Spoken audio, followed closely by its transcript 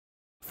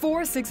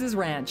Four Sixes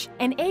Ranch,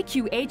 an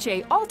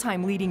AQHA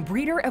all-time leading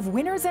breeder of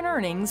winners and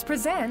earnings,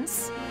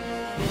 presents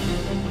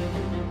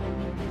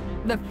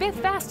the fifth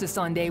fastest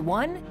on day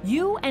one,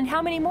 You and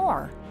How Many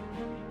More?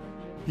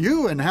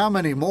 You and How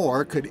Many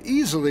More could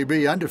easily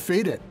be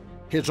undefeated.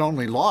 His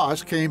only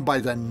loss came by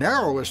the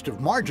narrowest of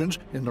margins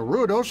in the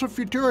Ruidoso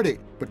Futurity,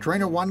 but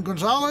trainer Juan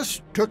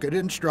Gonzalez took it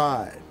in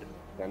stride.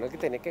 Ganó el que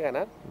tenía que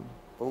ganar.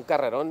 Fue un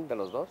carrerón de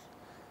los dos.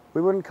 We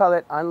wouldn't call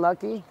it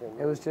unlucky.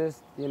 It was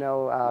just, you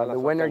know, the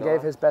winner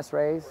gave his best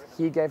raise,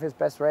 he gave his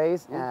best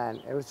raise, and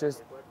it was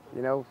just,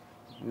 you know,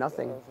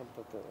 nothing.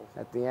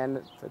 At the end,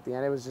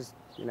 it was just,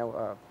 you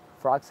know,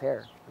 frog's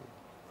hair.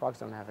 Frogs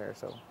don't have hair,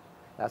 so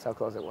that's how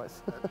close it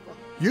was.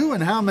 You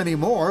and How Many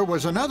More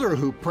was another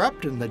who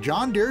prepped in the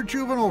John Deere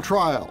juvenile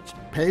trials,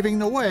 paving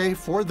the way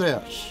for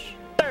this.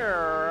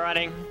 They're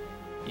running.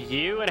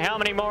 You and How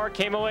Many More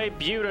came away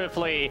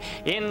beautifully.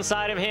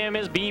 Inside of him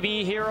is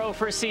BB Hero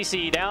for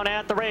Cece. Down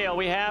at the rail,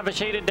 we have a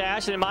Shaded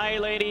Dash and My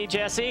Lady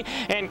Jessie.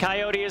 And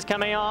Coyote is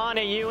coming on.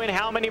 And You and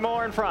How Many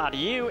More in front.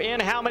 You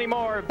and How Many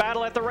More.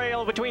 Battle at the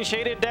rail between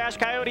Shaded Dash,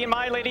 Coyote, and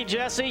My Lady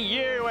Jessie.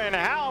 You and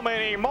How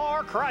Many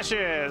More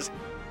crushes.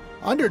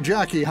 Under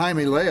jockey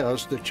Jaime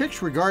Leos, the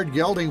chicks regard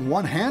gelding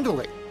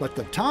one-handedly, but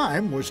the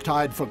time was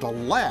tied for the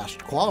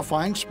last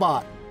qualifying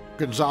spot.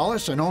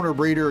 Gonzalez and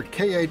owner-breeder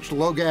H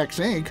Logax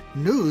Inc.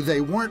 knew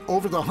they weren't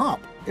over the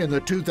hump. In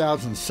the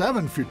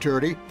 2007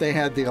 Futurity, they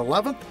had the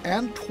 11th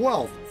and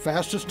 12th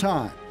fastest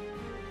time.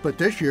 But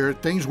this year,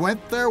 things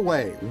went their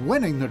way,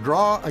 winning the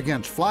draw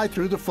against Fly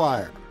Through the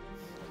Fire.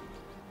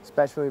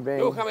 Especially being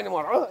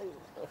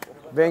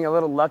a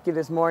little lucky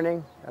this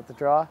morning at the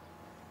draw.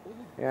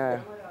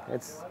 Yeah,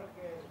 it's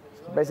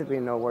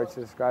basically no words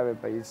to describe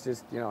it, but it's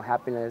just, you know,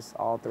 happiness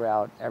all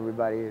throughout.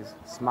 Everybody is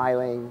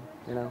smiling,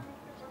 you know.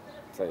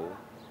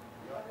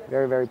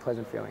 Very, very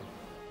pleasant feeling.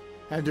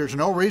 And there's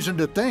no reason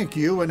to think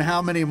You and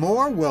How Many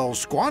More will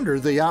squander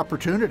the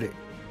opportunity.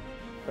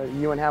 But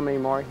You and How Many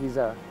More, he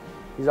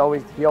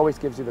always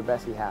gives you the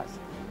best he has.